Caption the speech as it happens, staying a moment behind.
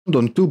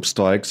London tube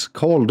strikes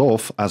called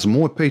off as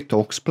more pay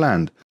talks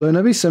planned. So in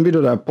a recent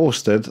video that I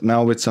posted,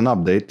 now it's an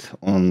update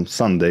on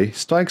Sunday,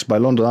 strikes by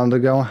London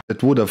Underground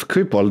that would have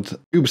crippled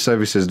tube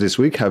services this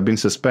week have been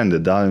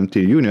suspended. The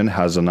RMT union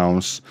has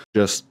announced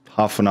just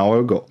half an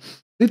hour ago.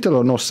 Little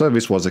or no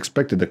service was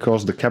expected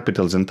across the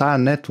capital's entire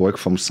network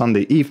from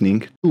Sunday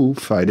evening to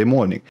Friday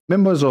morning.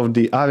 Members of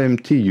the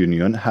RMT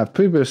union have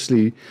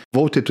previously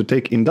voted to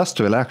take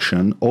industrial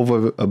action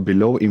over a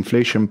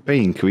below-inflation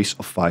pay increase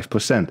of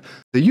 5%.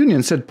 The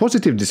union said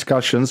positive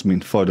discussions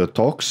mean further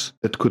talks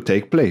that could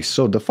take place.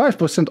 So the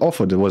 5%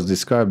 offer that was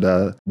described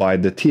by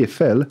the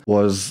TfL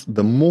was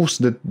the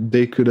most that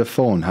they could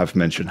have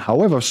mentioned.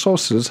 However,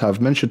 sources have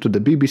mentioned to the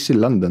BBC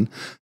London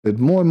that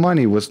more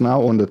money was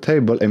now on the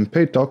table and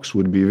pay talks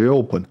would be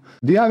reopened.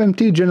 The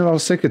RMT General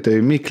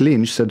Secretary Mick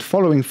Lynch said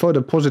following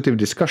further positive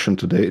discussion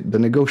today, the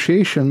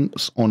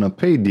negotiations on a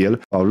pay deal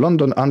for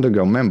London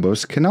Underground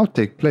members can now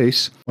take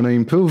place on an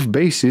improved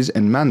basis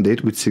and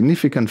mandate with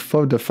significant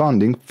further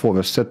funding for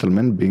a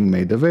settlement being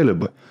made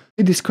available.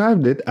 He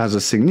described it as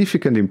a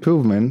significant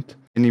improvement,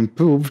 an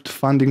improved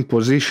funding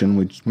position,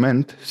 which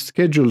meant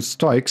scheduled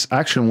strikes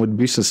action would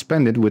be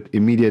suspended with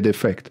immediate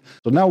effect.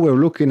 So now we're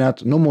looking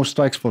at no more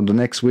strikes for the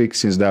next week,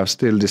 since they are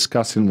still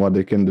discussing what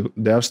they can do.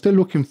 They are still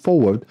looking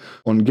forward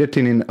on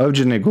getting in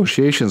urgent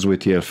negotiations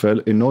with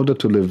TfL in order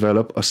to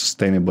develop a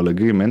sustainable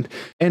agreement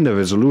and a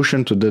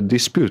resolution to the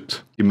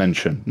dispute he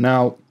mentioned.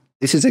 Now,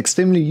 this is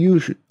extremely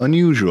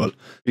unusual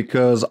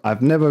because I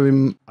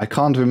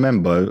can't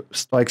remember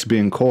strikes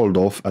being called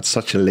off at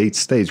such a late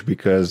stage,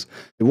 because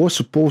it was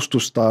supposed to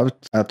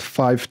start at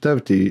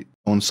 5:30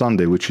 on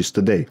Sunday, which is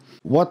today.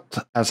 What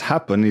has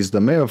happened is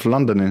the Mayor of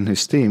London and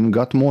his team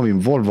got more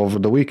involved over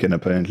the weekend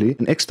apparently,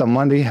 and extra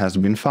money has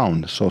been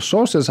found. So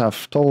sources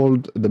have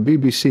told the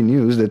BBC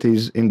News that it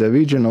is in the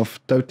region of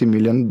 £30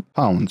 million.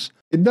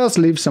 It does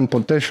leave some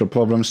potential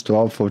problems to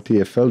out for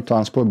TfL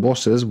transport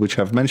bosses, which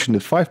have mentioned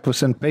that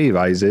 5% pay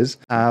rises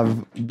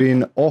have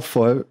been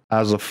offered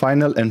as a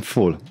final and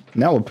full.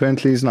 Now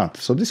apparently it's not.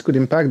 So this could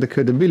impact the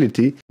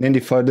credibility in any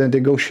further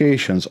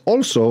negotiations.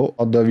 Also,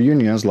 other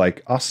unions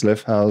like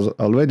ASLEF has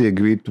already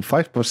agreed to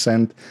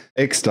 5%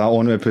 extra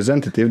on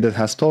representative that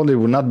has told it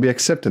will not be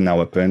accepted now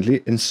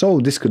apparently, and so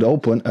this could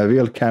open a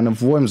real can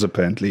of worms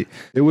apparently.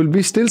 There will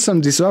be still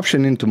some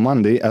disruption into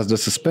Monday as the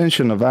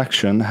suspension of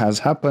action has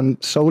happened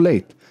so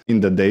late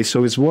in the day,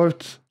 so it's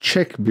worth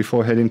check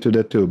before heading to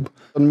the tube.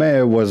 The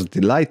mayor was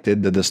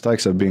delighted that the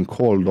strikes have been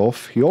called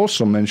off. He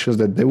also mentions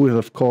that they will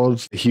have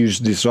caused a huge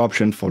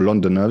disruption for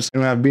Londoners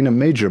and have been a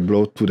major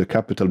blow to the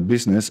capital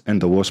business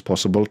and the worst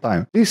possible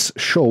time. This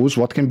shows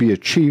what can be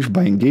achieved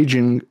by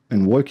engaging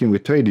and working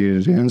with trade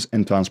unions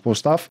and transport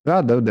staff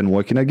rather than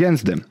working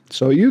against them.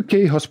 So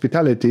UK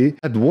Hospitality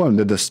had warned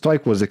that the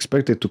strike was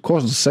expected to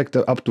cost the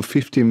sector up to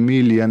 £50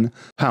 million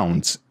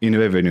in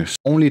revenues.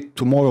 Only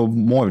tomorrow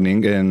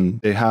morning, and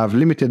they have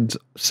limited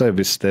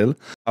service still.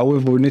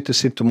 However, we need to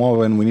see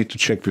tomorrow and we need to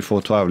check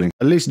before traveling.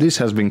 At least this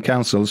has been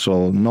cancelled,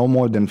 so no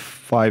more than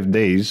 5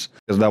 days,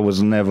 because that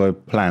was never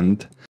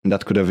planned. And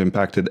that could have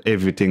impacted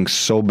everything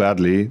so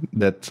badly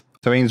that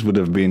trains would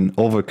have been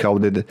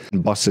overcrowded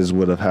and buses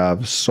would have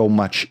had so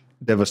much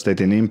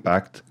devastating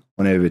impact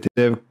on everything.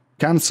 They've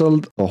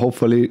cancelled, or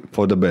hopefully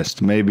for the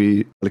best.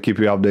 Maybe I'll keep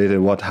you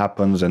updated what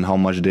happens and how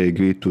much they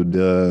agree to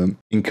the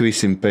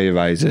increase in pay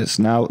rises.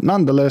 Now,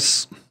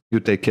 nonetheless, you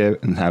take care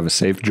and have a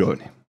safe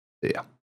journey. See ya.